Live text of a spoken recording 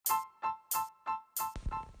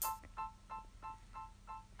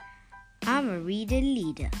I'm a reader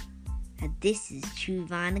leader, and this is True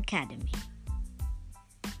Vine Academy.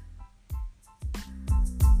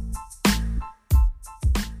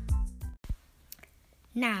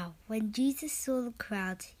 Now, when Jesus saw the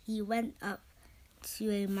crowd, he went up to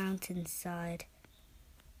a mountainside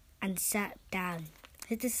and sat down.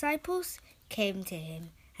 His disciples came to him,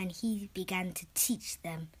 and he began to teach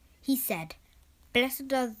them. He said,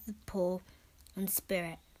 "Blessed are the poor in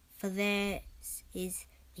spirit, for theirs is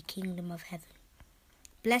the kingdom of heaven.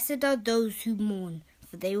 Blessed are those who mourn,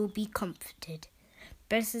 for they will be comforted.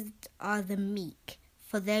 Blessed are the meek,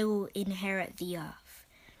 for they will inherit the earth.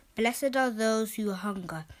 Blessed are those who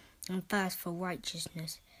hunger and thirst for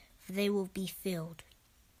righteousness, for they will be filled.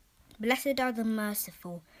 Blessed are the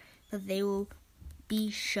merciful, for they will be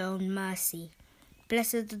shown mercy.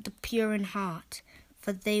 Blessed are the pure in heart,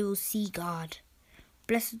 for they will see God.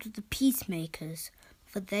 Blessed are the peacemakers,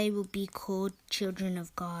 for they will be called children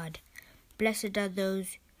of God. Blessed are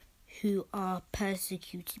those who are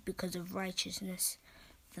persecuted because of righteousness,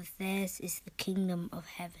 for theirs is the kingdom of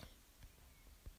heaven."